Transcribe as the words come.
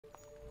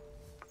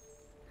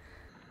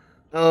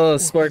Oh,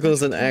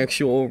 Sparkle's an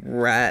actual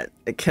rat.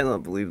 I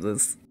cannot believe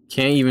this.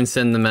 Can't even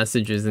send the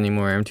messages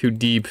anymore. I'm too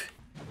deep.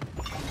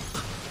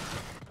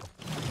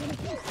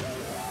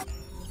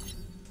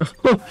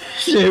 Oh,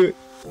 shoot.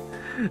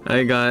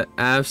 I got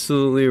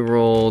absolutely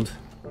rolled.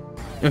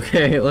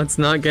 Okay, let's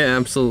not get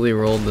absolutely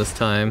rolled this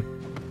time.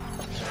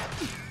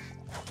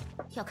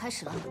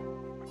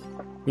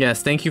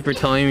 Yes, thank you for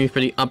telling me for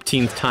the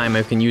upteenth time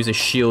I can use a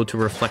shield to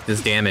reflect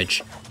this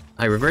damage.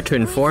 I revert to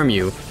inform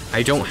you,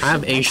 I don't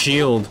have a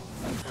shield.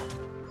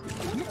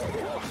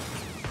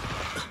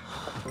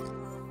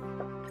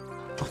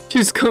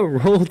 Just got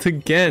rolled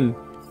again.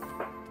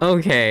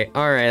 Okay,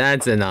 alright,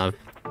 that's enough.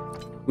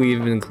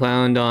 We've been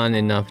clowned on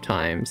enough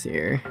times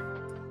here.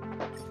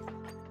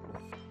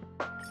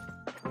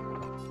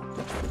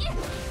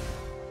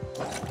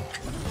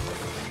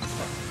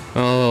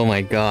 Oh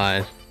my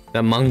god.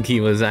 That monkey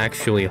was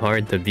actually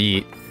hard to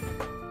beat.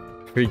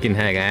 Freaking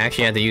heck, I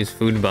actually had to use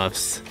food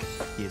buffs.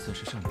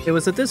 It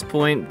was at this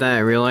point that I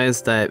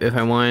realized that if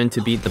I wanted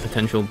to beat the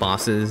potential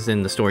bosses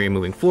in the story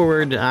moving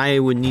forward, I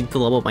would need to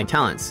level up my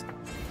talents.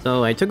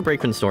 So I took a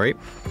break from the story,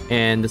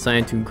 and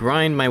decided to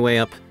grind my way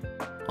up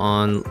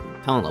on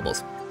talent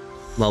levels,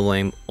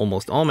 leveling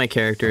almost all my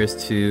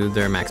characters to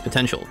their max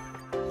potential.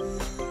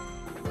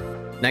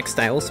 Next,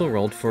 I also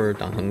rolled for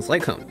Dong Heng's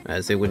Light Cone,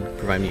 as it would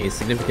provide me a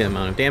significant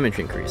amount of damage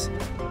increase.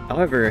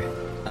 However,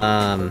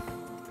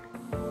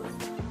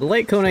 the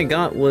Light Cone I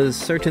got was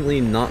certainly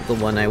not the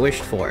one I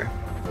wished for.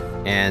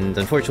 And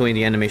unfortunately,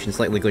 the animation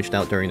slightly glitched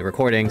out during the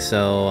recording,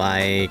 so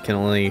I can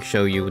only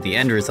show you the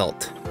end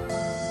result.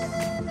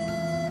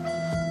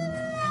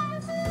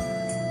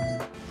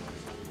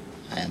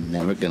 I am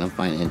never gonna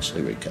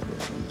financially recover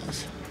from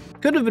this.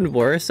 Could have been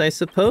worse, I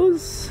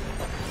suppose.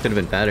 Could have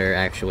been better,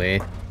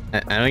 actually. I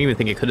don't even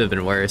think it could have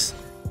been worse.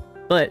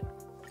 But,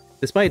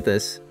 despite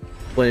this,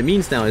 what it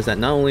means now is that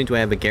not only do I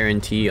have a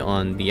guarantee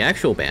on the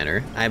actual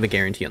banner, I have a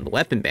guarantee on the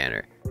weapon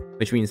banner.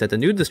 Which means that the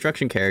new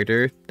destruction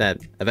character that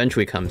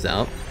eventually comes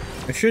out,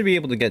 I should be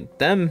able to get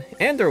them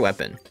and their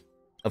weapon.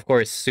 Of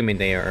course, assuming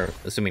they're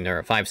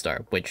a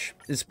 5-star, which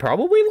is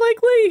probably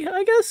likely,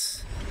 I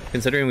guess?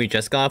 Considering we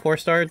just got a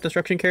 4-star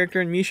destruction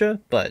character in Misha,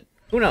 but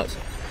who knows?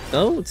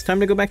 So, it's time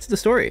to go back to the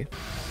story.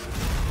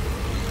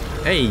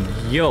 Hey,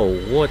 yo,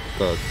 what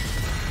the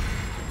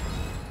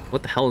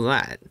hell is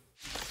that?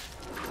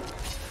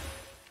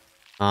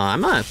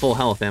 I'm not at full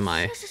health, am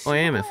I? Oh, I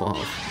am at full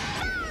health.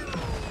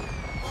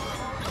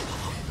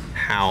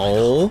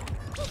 How?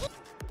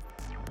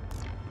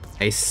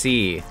 I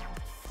see.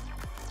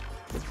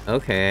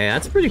 Okay,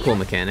 that's a pretty cool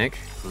mechanic.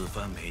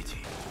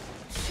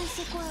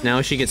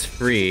 Now she gets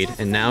freed,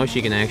 and now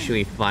she can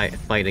actually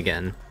fight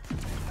again.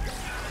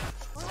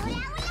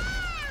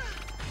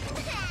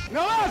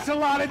 Now that's a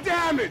lot of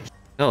damage!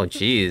 Oh,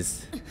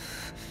 jeez.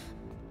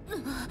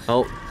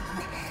 Oh.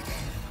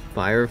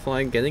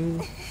 Firefly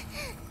getting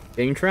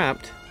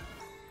trapped.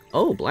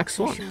 Oh, Black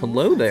Swan.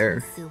 Hello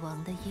there.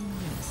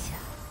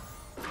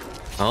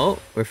 Oh,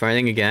 we're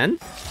fighting again?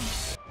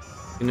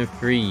 I'm gonna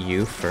free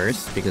you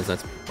first, because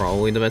that's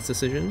probably the best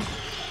decision.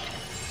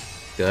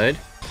 Good.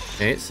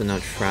 Okay, so now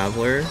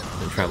Traveler,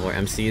 and Traveler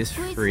MC is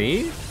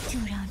free.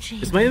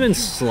 This might have been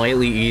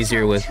slightly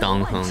easier with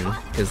Dong Heng,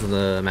 because of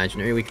the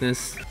imaginary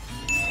weakness.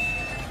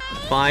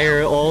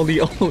 Fire all the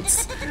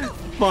ults!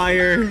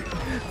 Fire!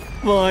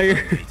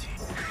 Fire!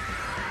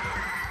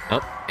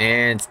 Oh,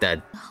 and it's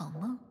dead.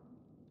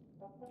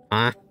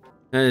 That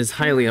is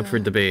highly up for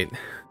debate.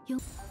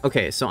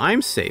 Okay, so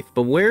I'm safe,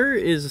 but where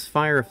is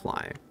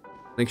Firefly?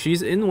 Like,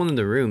 she's in one of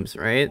the rooms,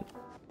 right?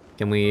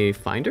 Can we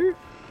find her?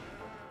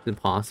 Is it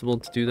possible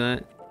to do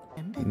that?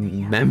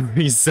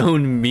 Memory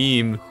Zone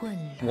meme.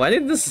 Why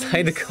did they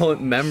decide to call it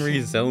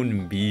Memory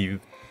Zone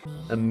meme?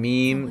 A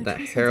meme that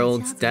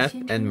heralds death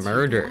and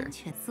murder.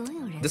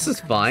 This is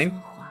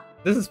fine.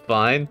 This is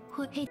fine.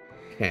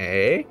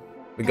 Okay.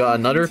 We got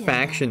another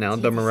faction now,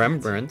 the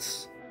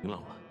Remembrance.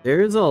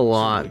 There's a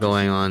lot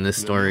going on in this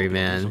story,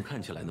 man.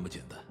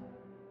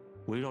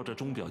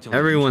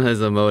 Everyone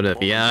has a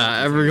motive.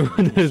 Yeah,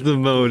 everyone has a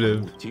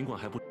motive.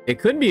 It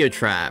could be a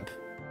trap.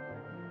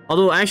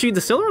 Although, actually,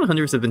 the Silver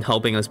Hunters have been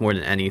helping us more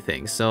than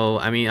anything, so,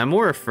 I mean, I'm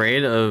more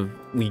afraid of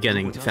we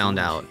getting found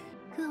out.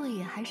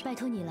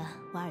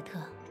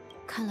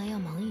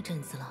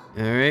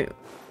 Alright.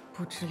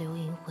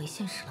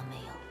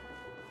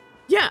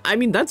 Yeah, I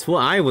mean, that's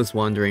what I was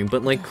wondering,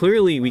 but, like,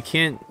 clearly we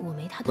can't,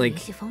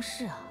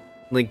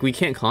 like, we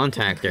can't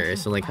contact her,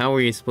 so, like, how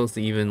are you supposed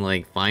to even,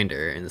 like, find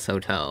her in this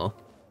hotel?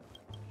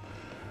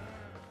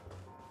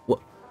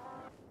 What?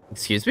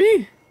 Excuse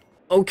me?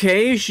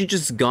 Okay, she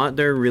just got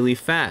there really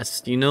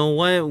fast. You know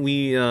what?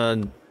 We,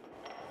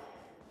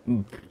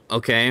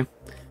 okay.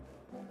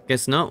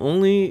 Guess not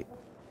only...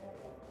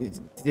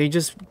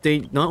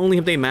 not only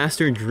have they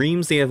mastered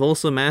dreams, they have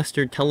also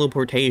mastered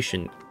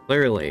teleportation.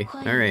 Clearly.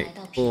 Alright,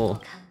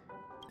 cool.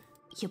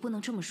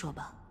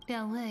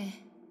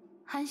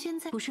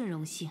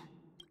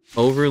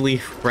 Overly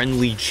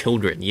friendly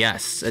children.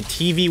 Yes, a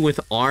TV with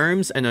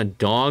arms and a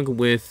dog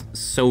with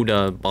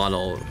soda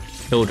bottle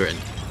children.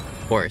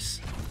 Of course.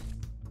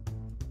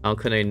 How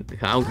could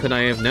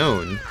I have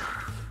known?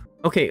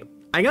 Okay,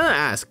 I gotta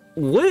ask,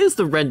 what is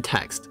the red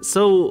text?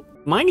 So,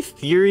 my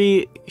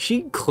theory,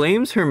 she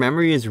claims her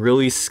memory is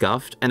really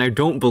scuffed, and I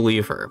don't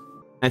believe her.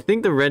 I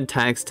think the red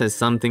text has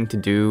something to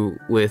do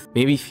with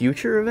maybe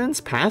future events,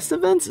 past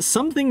events,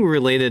 something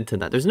related to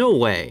that. There's no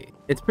way.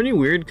 It's pretty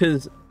weird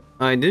because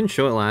I didn't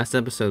show it last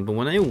episode, but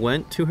when I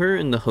went to her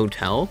in the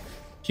hotel,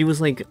 she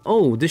was like,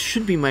 oh, this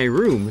should be my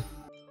room.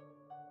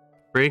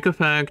 Break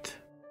effect.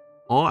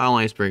 All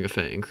allies break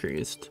effect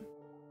increased.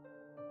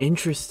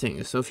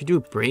 Interesting. So if you do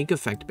a break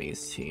effect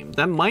based team,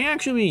 that might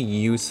actually be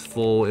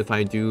useful if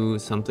I do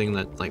something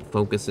that like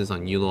focuses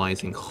on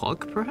utilizing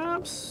Hook,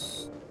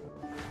 perhaps?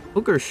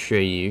 Hook or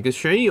Shui, because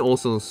Shui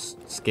also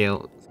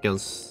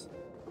scales,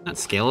 not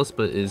scales,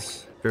 but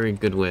is very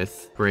good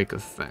with break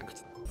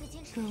effect.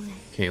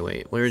 Okay,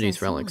 wait, what are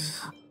these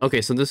relics?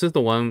 Okay, so this is the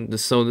one,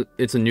 so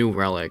it's a new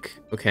relic.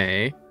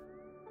 Okay.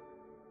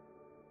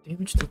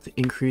 Damage dealt to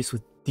increase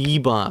with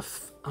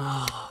debuff.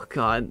 Oh,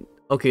 god.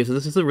 Okay, so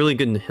this is a really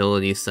good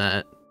Nihility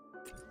set.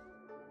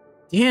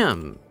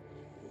 Damn.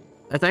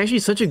 That's actually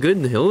such a good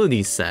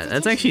Nihility set.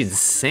 That's actually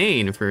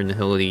insane for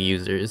Nihility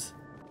users.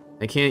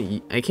 I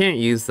can't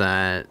use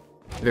that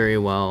very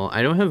well.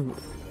 I don't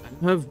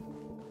have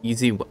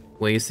easy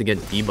ways to get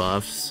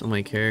debuffs on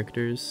my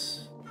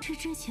characters.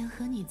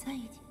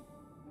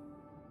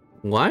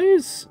 Why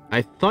is...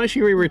 I thought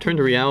she returned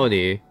to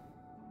reality.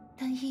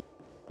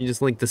 You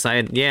just like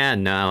decide, yeah,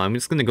 no, I'm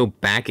just gonna go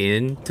back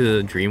into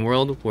the dream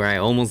world where I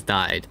almost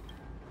died.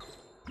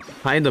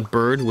 Hide the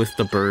bird with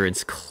the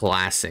birds,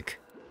 classic.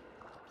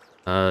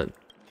 Yeah,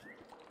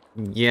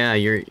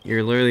 you're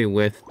literally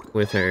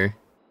with her.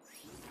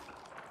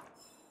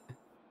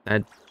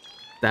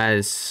 That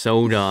is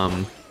so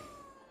dumb.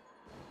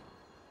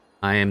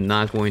 I am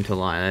not going to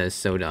lie, that is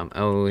so dumb.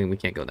 Oh, we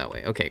can't go that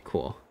way. Okay,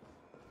 cool.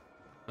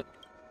 Oh,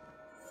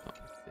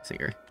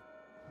 singer.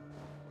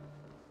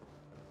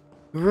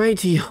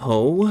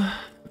 Righty-ho.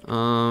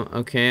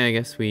 Okay, I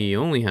guess we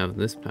only have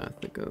this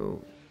path to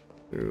go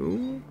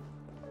through.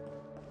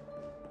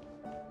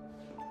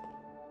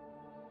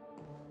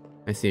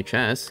 I see a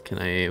chest. Can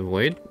I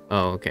avoid?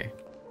 Oh, okay.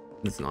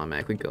 This is an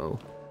automatically go.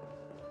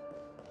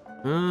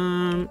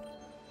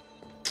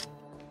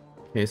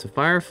 Okay, so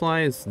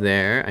Firefly is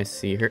there. I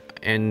see her,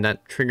 and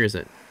that triggers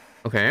it.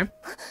 Okay.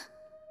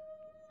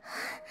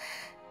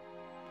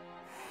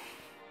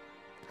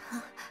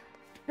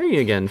 Hey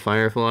again,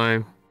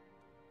 Firefly.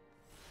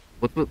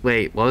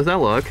 Wait, what was that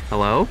look?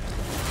 Hello?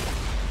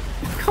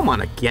 Come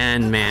on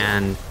again,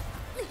 man.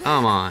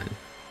 Come on.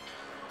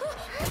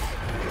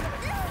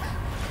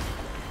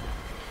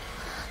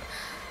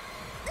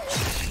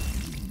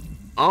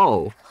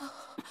 Oh.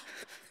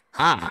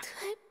 Ah.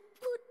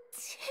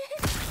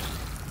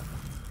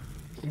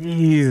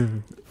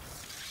 Jeez.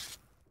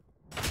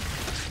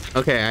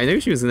 Okay, I knew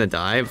she was gonna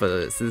die,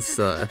 but this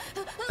that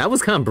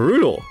was kind of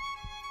brutal.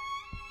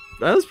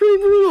 That was pretty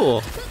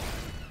brutal.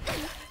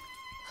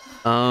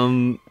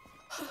 I'm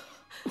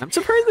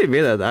surprised they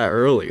made that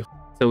early.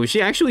 So was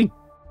she actually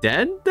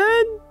dead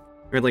then?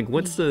 Or like,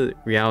 what's the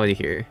reality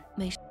here?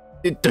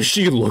 Does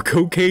she look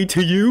okay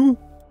to you?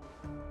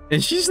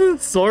 And she's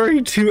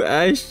sorry too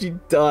as she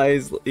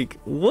dies. Like,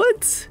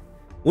 what?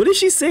 What is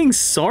she saying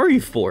sorry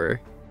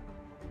for?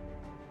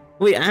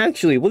 Wait,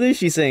 actually, what is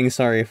she saying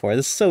sorry for?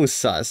 This is so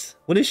sus.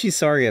 What is she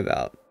sorry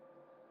about?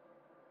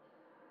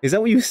 Is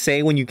that what you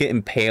say when you get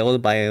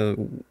impaled by a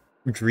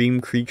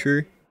dream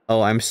creature?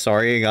 Oh, I'm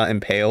sorry I got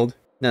impaled?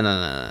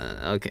 No.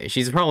 Okay,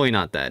 she's probably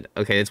not dead.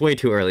 Okay, it's way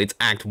too early. It's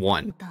Act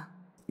 1.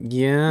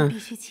 Yeah.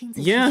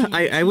 Yeah,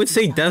 I would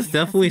say death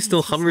definitely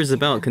still hovers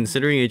about,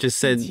 considering it just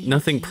said,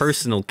 nothing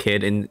personal,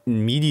 kid, and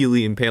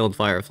immediately impaled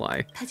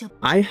Firefly.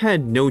 I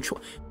had no choice.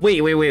 Wait,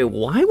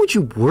 why would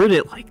you word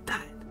it like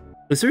that?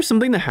 Is there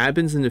something that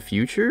happens in the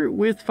future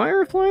with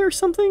Firefly or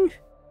something?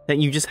 That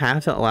you just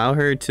have to allow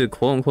her to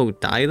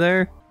quote-unquote die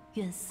there?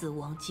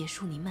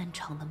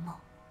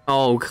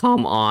 Oh,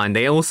 come on.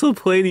 They also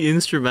play the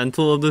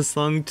instrumental of the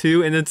song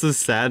too, and it's a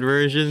sad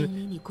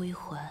version.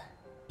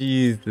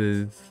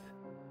 Jesus.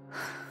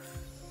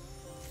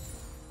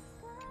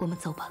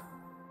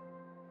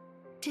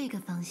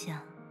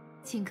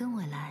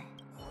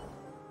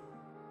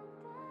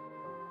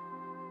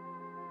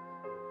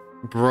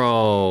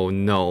 Bro,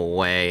 no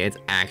way. It's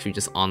actually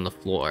just on the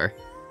floor.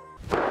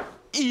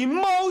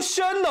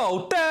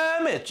 Emotional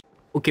damage.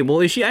 Okay, well,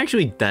 is she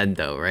actually dead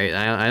though, right?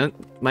 I don't.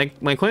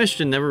 My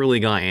question never really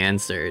got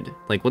answered.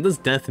 Like, what does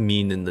death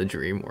mean in the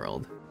dream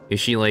world? Is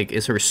she like,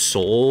 is her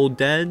soul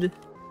dead?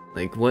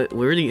 Like, what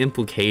are the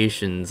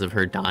implications of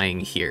her dying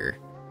here?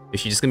 Is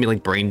she just gonna be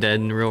like brain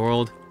dead in the real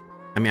world?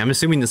 I mean, I'm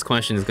assuming this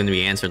question is gonna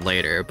be answered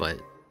later, but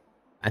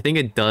I think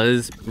it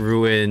does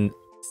ruin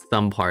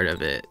some part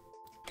of it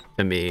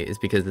to me. Is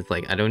because it's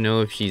like, I don't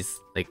know if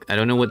she's like, I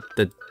don't know what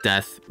the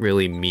death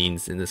really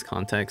means in this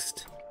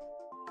context.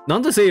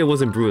 Not to say it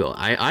wasn't brutal.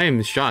 I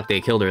am shocked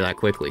they killed her that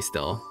quickly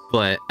still.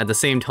 But at the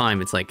same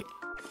time, it's like,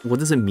 what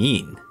does it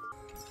mean?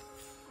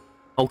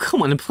 Oh,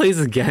 come on, it plays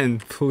again,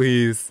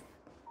 please.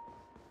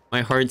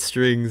 My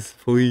heartstrings,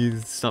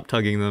 please stop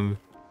tugging them.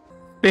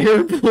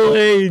 Fair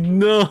play,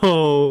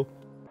 no!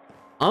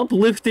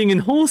 Uplifting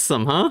and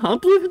wholesome, huh?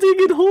 Uplifting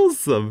and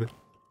wholesome!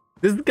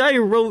 This guy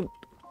wrote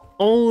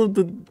all of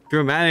the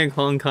dramatic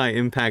Honkai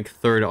Impact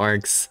third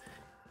arcs.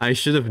 I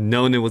should have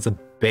known it was a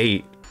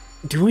bait.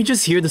 Do I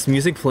just hear this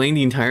music playing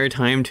the entire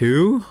time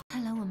too?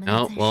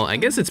 Oh, well, I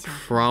guess it's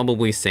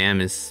probably Sam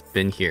has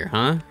been here,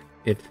 huh?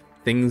 If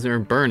things are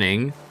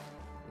burning.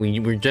 We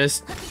were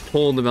just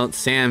told about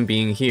Sam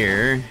being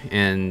here,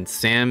 and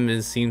Sam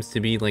seems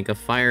to be like a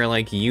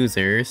fire-like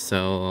user,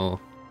 so...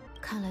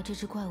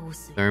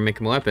 Better make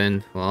him a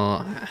weapon.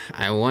 Well,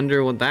 I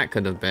wonder what that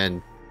could have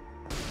been.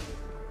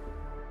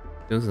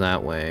 Goes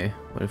that way.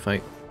 What if I...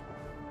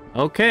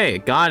 Okay,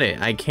 got it.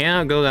 I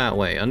cannot go that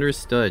way.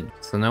 Understood.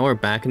 So now we're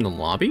back in the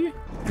lobby?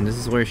 And this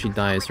is where she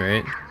dies,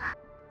 right?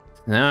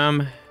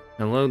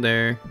 Hello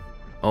there.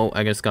 Oh,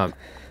 I just got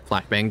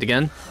flak banged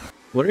again.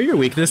 What are your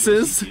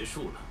weaknesses?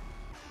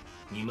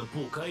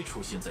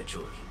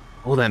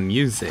 Oh, that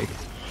music.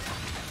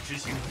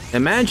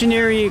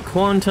 Imaginary,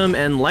 quantum,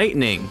 and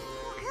lightning.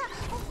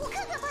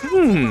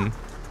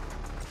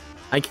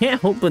 I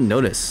can't help but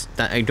notice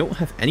that I don't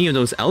have any of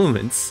those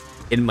elements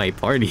in my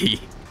party.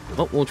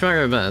 Well, we'll try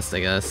our best, I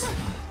guess.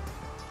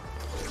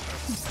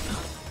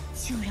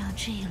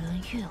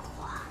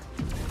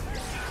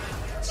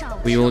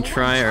 We will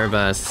try our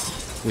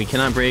best. We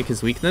cannot break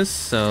his weakness,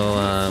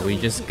 so we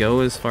just go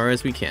as far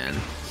as we can.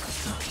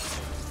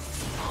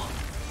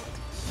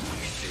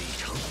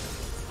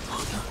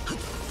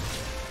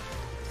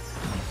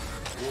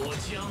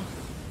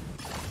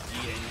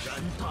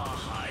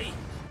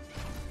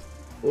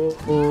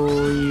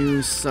 Oh,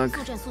 you suck.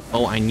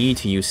 Oh, I need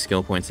to use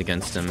skill points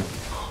against him.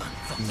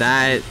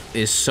 That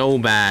is so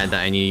bad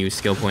that I need to use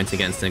skill points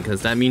against him,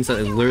 because that means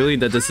that literally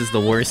that this is the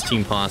worst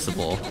team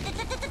possible.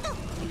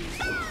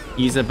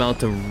 He's about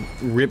to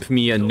rip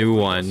me a new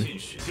one.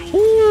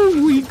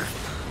 Holy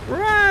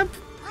crap!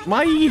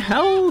 My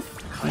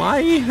health!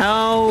 My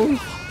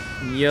health!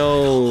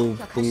 Yo,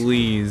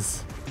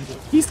 please.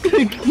 He's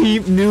gonna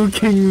keep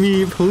nuking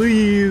me,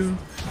 please!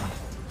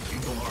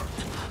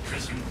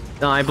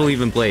 No, I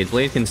believe in Blade.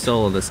 Blade can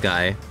solo this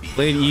guy.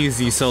 Blade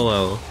easy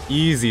solo.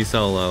 Easy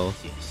solo.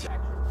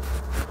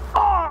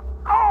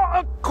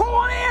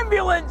 Call an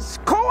ambulance!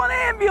 Call an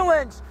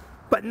ambulance!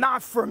 But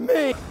not for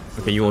me!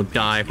 Okay, you will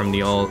die from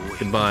the ult.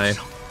 Goodbye.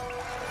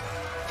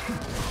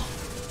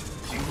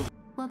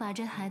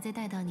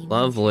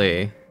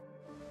 Lovely.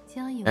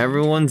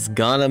 Everyone's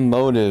got a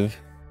motive.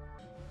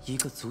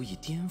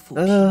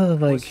 Oh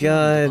my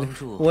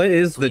god. What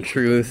is the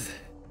truth?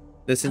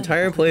 This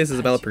entire place is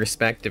about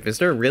perspective. Is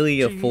there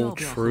really a full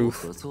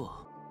truth?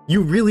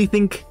 You really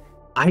think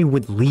I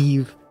would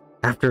leave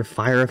after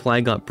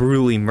Firefly got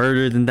brutally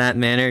murdered in that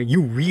manner?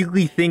 You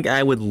really think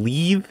I would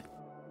leave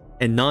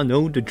and not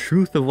know the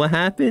truth of what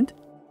happened?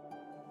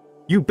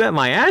 You bet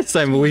my ass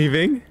I'm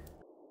leaving!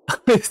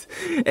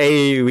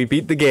 Hey, we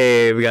beat the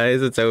game,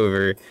 guys. It's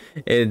over.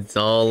 It's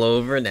all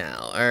over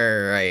now.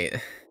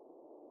 Alright.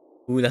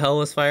 Who the hell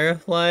was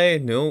Firefly?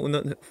 No,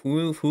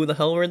 who the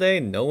hell were they?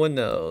 No one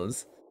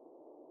knows.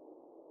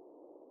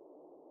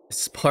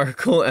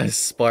 Sparkle as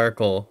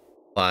Sparkle.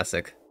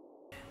 Classic.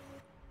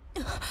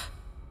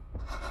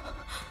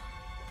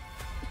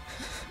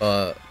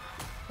 Huh?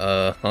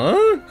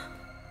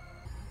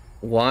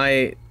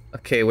 Why?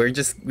 Okay, we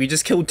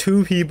just killed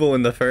 2 people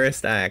in the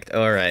first act.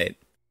 Alright.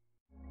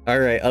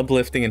 Alright,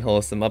 uplifting and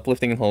wholesome.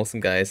 Uplifting and wholesome,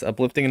 guys.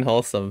 Uplifting and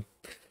wholesome.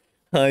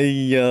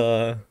 We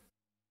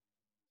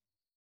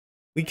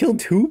killed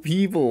 2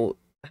 people.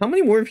 How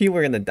many more people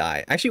are gonna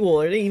die? Actually, well,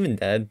 are they even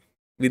dead?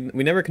 We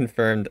never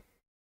confirmed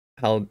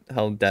how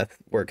death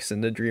works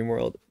in the dream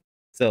world.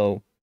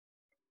 So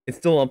it's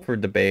still up for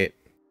debate.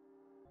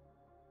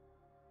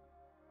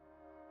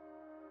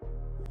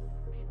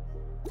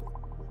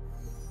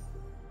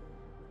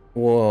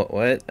 Whoa,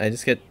 what? I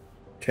just get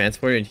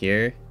transported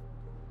here?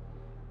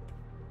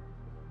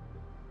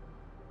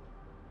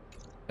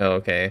 Oh,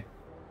 okay.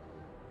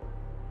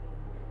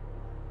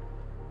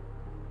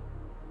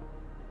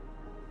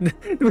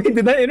 Wait,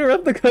 did that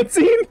interrupt the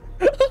cutscene?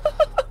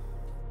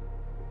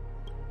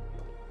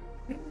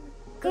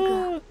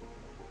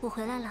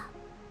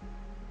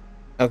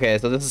 Okay,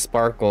 so this is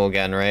Sparkle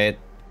again, right?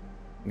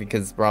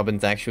 Because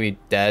Robin's actually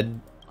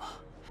dead.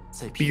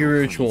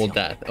 Spiritual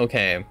death.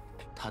 Okay.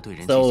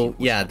 So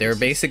yeah, they're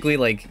basically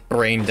like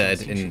brain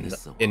dead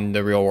in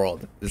the real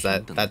world.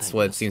 That's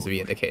what it seems to be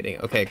indicating.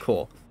 Okay,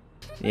 cool.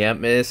 Yep,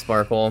 Miss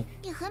Sparkle.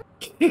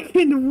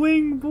 Chicken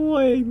wing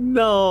boy,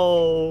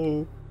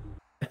 no.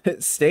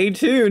 Stay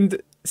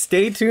tuned.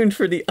 Stay tuned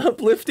for the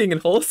uplifting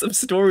and wholesome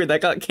story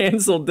that got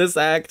cancelled this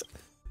act.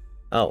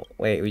 Oh,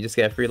 wait, we just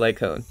get a free light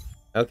cone.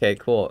 Okay,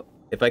 cool.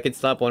 If I could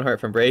stop one heart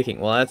from breaking.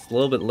 Well, that's a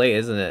little bit late,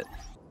 isn't it?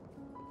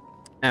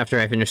 After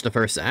I finished the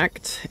first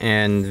act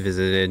and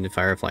visited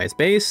Firefly's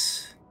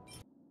base,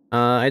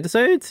 I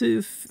decided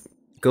to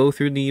go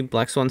through the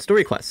Black Swan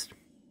story quest.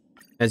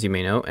 As you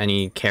may know,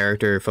 any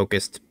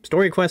character-focused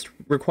story quest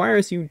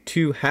requires you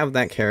to have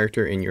that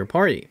character in your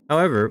party.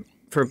 However,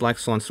 for Black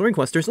Swan story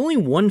quest, there's only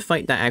one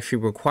fight that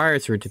actually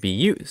requires her to be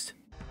used.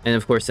 And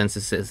of course, since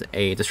this is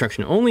a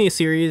destruction-only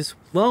series,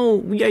 well,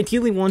 we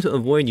ideally want to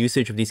avoid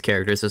usage of these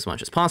characters as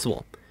much as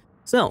possible.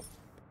 So,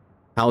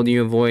 how do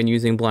you avoid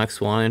using Black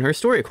Swan in her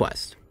story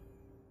quest?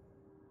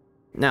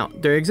 Now,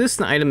 there exists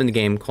an item in the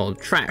game called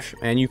Trash,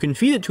 and you can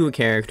feed it to a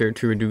character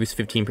to reduce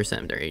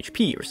 15% of their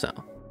HP or so.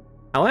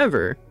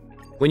 However,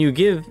 when you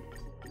give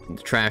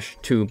Trash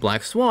to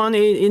Black Swan,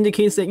 it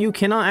indicates that you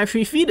cannot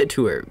actually feed it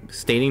to her,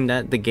 stating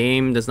that the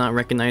game does not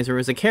recognize her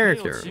as a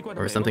character,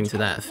 or something to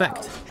that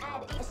effect.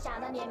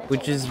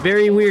 Which is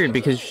very weird,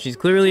 because she's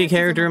clearly a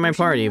character in my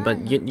party,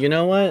 but you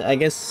know what? I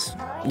guess,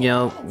 you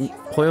know,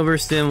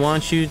 HOYO-verse didn't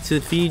want you to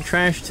feed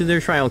Trash to their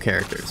trial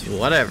characters.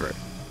 Whatever.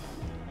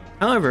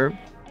 However,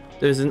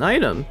 there's an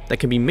item that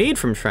can be made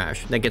from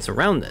Trash that gets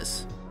around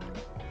this.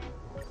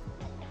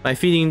 By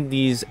feeding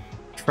these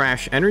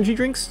Trash energy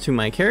drinks to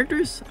my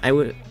characters,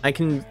 I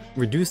can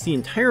reduce the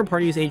entire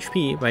party's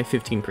HP by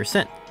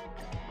 15%,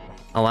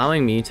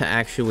 allowing me to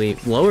actually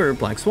lower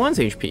Black Swan's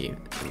HP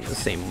in the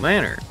same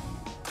manner.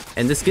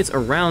 And this gets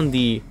around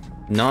the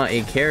not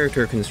a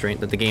character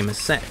constraint that the game has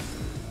set.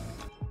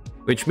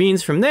 Which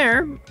means from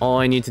there, all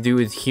I need to do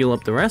is heal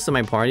up the rest of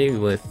my party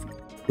with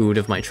food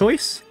of my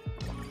choice,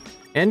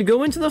 and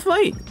go into the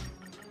fight,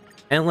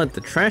 and let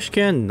the trash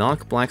can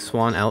knock Black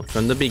Swan out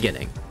from the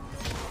beginning.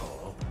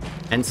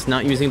 Hence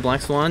not using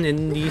Black Swan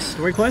in the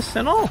story quests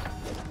at all.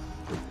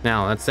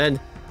 Now, that said,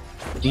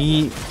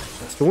 the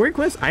story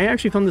quest, I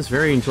actually found this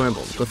very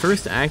enjoyable. The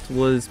first act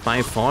was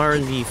by far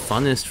the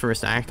funnest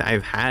first act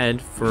I've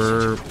had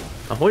for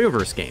a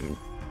HOYO-verse game.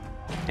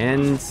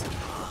 And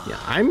yeah,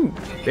 I'm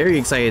very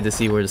excited to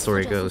see where the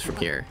story goes from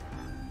here.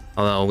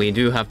 Although we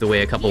do have to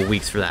wait a couple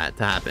weeks for that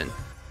to happen.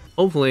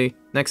 Hopefully,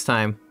 next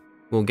time,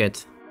 we'll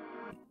get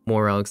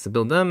more relics to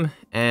build them.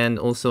 And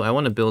also, I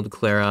want to build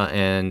Clara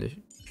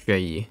and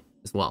Xueyi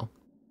as well.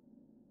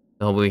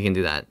 So hopefully we can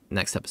do that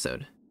next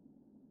episode.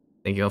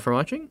 Thank you all for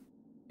watching,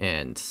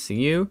 and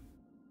see you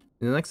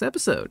in the next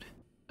episode.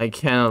 I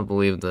cannot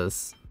believe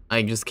this.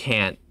 I just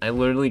can't. I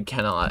literally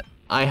cannot.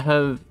 I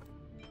have...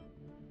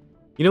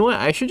 You know what?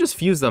 I should just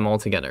fuse them all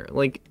together.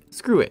 Like,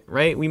 screw it,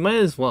 right? We might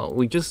as well.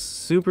 We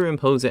just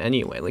superimpose it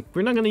anyway. Like,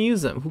 we're not gonna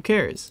use them. Who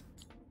cares?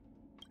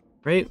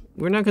 Right?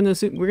 We're not gonna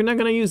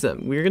use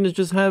them. We're gonna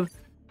just have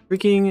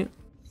freaking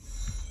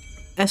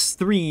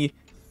S3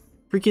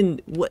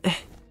 freaking what?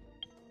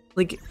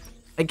 Like,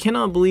 I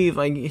cannot believe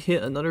I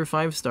hit another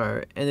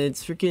 5-star and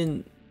it's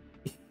freaking...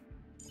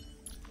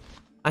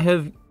 I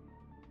have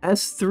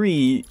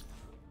S3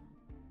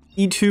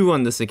 E2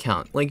 on this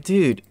account. Like,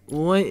 dude,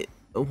 what?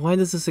 Why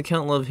does this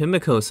account love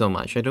Himiko so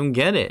much? I don't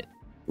get it.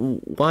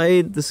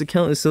 Why this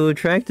account is so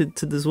attracted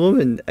to this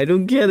woman? I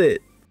don't get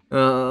it.